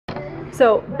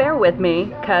So bear with me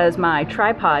because my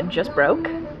tripod just broke.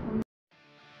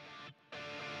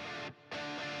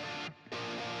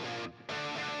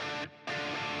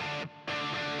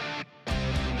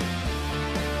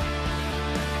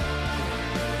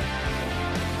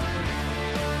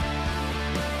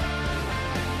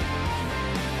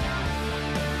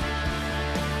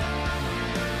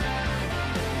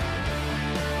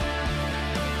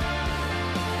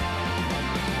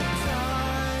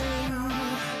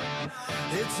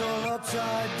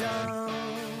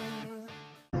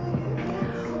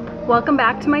 Welcome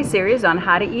back to my series on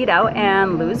how to eat out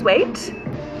and lose weight.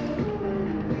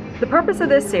 The purpose of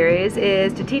this series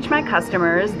is to teach my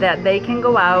customers that they can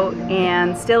go out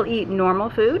and still eat normal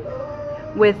food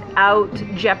without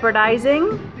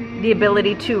jeopardizing the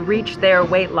ability to reach their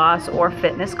weight loss or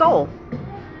fitness goal.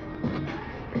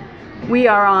 We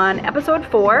are on episode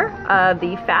 4 of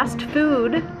the fast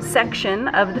food section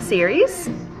of the series,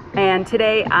 and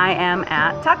today I am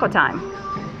at taco time.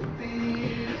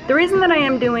 The reason that I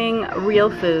am doing real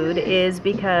food is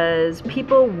because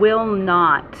people will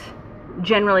not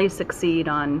generally succeed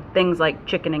on things like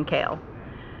chicken and kale.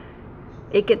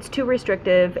 It gets too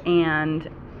restrictive and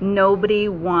nobody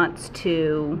wants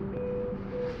to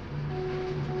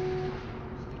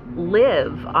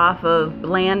live off of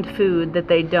bland food that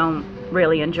they don't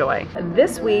really enjoy.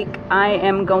 This week I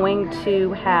am going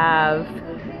to have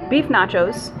beef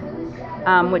nachos,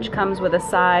 which comes with a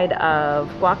side of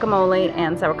guacamole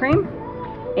and sour cream,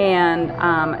 and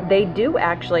they do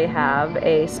actually have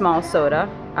a small soda,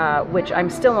 which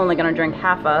I'm still only going to drink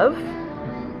half of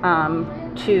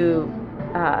to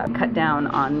cut down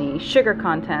on the sugar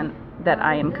content that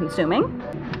I am consuming.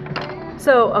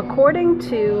 So according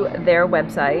to their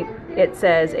website, it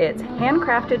says it's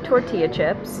handcrafted tortilla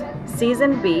chips,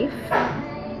 seasoned beef,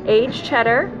 aged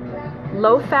cheddar,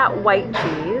 low-fat white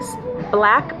cheese,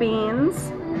 black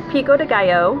beans, pico de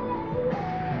gallo,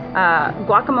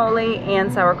 guacamole,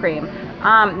 and sour cream.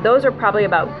 Those are probably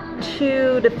about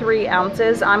 2 to 3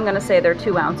 ounces. I'm going to say they're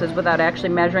 2 ounces without actually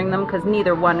measuring them because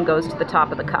neither one goes to the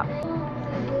top of the cup.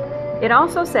 It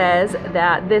also says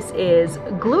that this is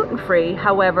gluten-free.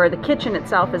 However, the kitchen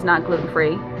itself is not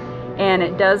gluten-free, and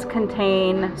it does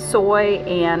contain soy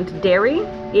and dairy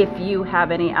if you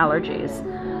have any allergies.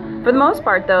 For the most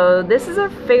part though, this is a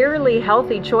fairly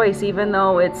healthy choice, even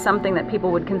though it's something that people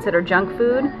would consider junk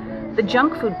food. The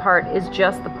junk food part is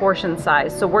just the portion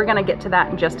size, so we're gonna get to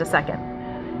that in just a second.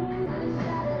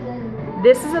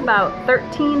 This is about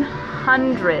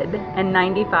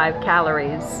 1,395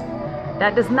 calories.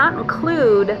 That does not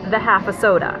include the half a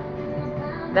soda.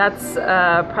 That's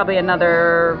probably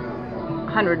another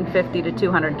 150 to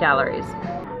 200 calories.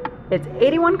 It's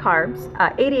 88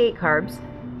 carbs,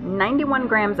 91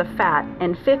 grams of fat,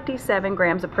 and 57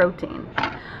 grams of protein.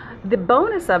 The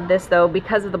bonus of this though,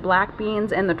 because of the black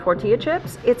beans and the tortilla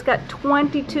chips, it's got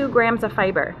 22 grams of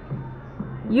fiber.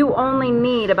 You only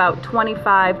need about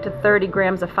 25 to 30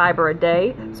 grams of fiber a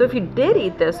day. So if you did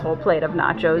eat this whole plate of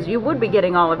nachos, you would be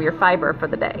getting all of your fiber for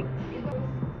the day.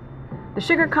 The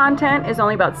sugar content is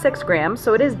only about 6 grams,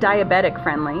 so it is diabetic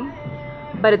friendly.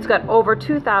 But it's got over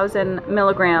 2,000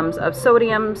 milligrams of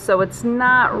sodium, so it's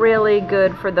not really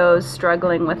good for those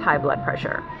struggling with high blood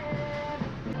pressure.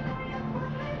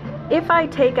 If I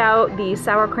take out the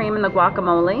sour cream and the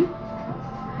guacamole,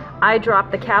 I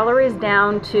drop the calories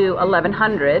down to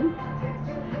 1,100,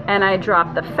 and I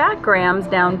drop the fat grams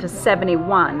down to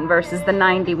 71 versus the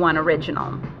 91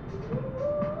 original.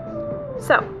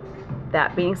 So,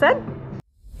 that being said,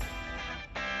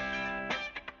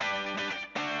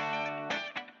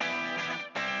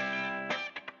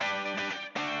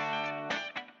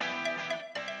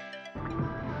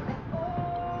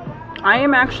 I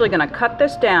am actually going to cut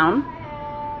this down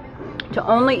to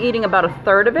only eating about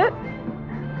 1/3 of it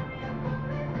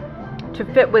to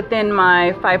fit within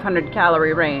my 500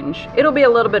 calorie range. It'll be a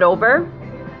little bit over,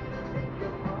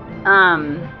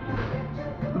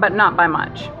 but not by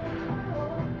much.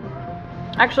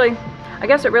 Actually, I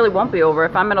guess it really won't be over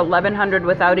if I'm at 1,100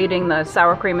 without eating the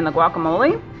sour cream and the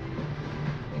guacamole.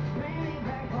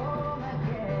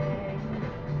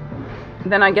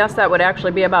 Then I guess that would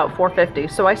actually be about 450.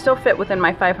 So I still fit within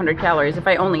my 500 calories if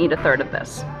I only eat 1/3 of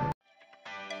this.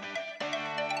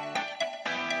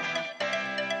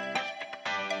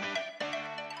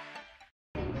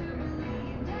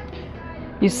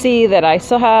 You see that I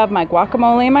still have my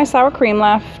guacamole and my sour cream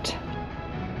left.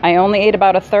 I only ate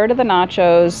about 1/3 of the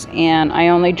nachos, and I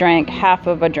only drank half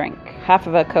of a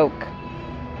Coke.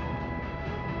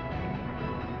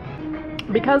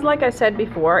 Because like I said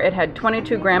before, it had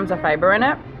 22 grams of fiber in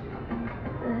it,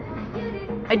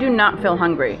 I do not feel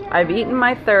hungry. I've eaten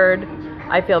my 1/3.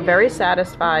 I feel very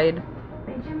satisfied.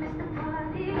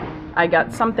 I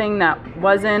got something that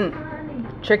wasn't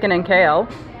chicken and kale.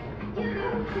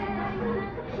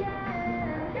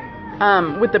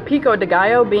 With the pico de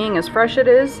gallo being as fresh it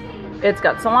is, it's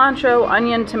got cilantro,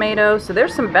 onion, tomato, so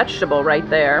there's some vegetable right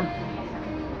there.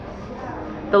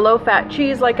 The low-fat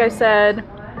cheese, like I said,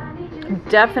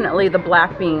 definitely the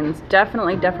black beans,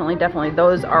 definitely,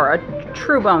 those are a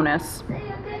true bonus.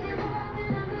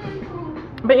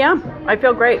 But yeah, I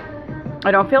feel great.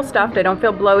 I don't feel stuffed, I don't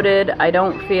feel bloated, I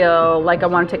don't feel like I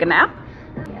want to take a nap.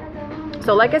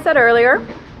 So like I said earlier,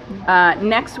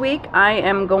 next week I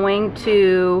am going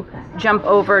to jump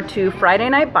over to Friday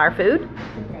night bar food,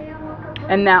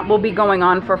 and that will be going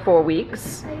on for 4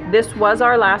 weeks. This was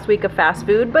our last week of fast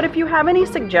food, but if you have any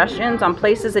suggestions on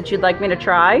places that you'd like me to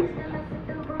try,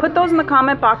 put those in the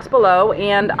comment box below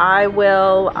and I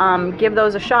will give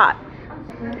those a shot.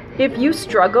 If you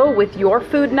struggle with your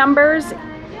food numbers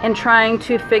and trying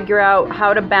to figure out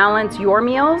how to balance your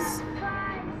meals,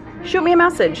 shoot me a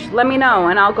message, let me know,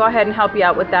 and I'll go ahead and help you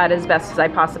out with that as best as I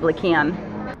possibly can.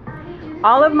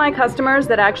 All of my customers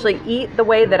that actually eat the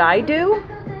way that I do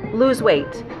lose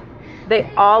weight. They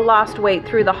all lost weight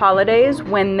through the holidays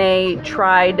when they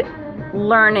tried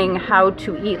learning how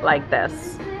to eat like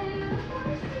this.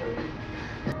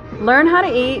 Learn how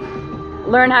to eat,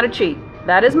 learn how to cheat.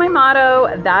 That is my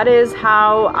motto. That is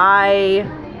how I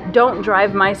don't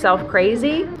drive myself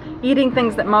crazy eating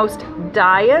things that most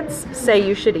diets say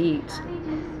you should eat.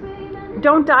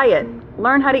 Don't diet.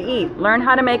 Learn how to eat. Learn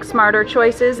how to make smarter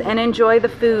choices and enjoy the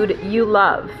food you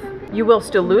love. You will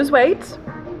still lose weight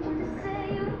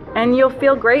and you'll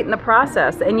feel great in the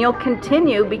process, and you'll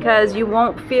continue because you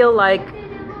won't feel like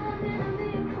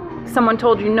someone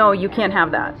told you, no, you can't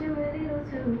have that.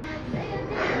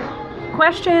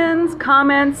 Questions,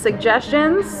 comments,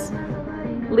 suggestions,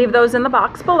 leave those in the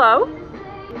box below.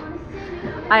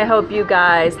 I hope you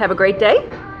guys have a great day,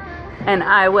 and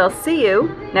I will see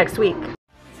you next week.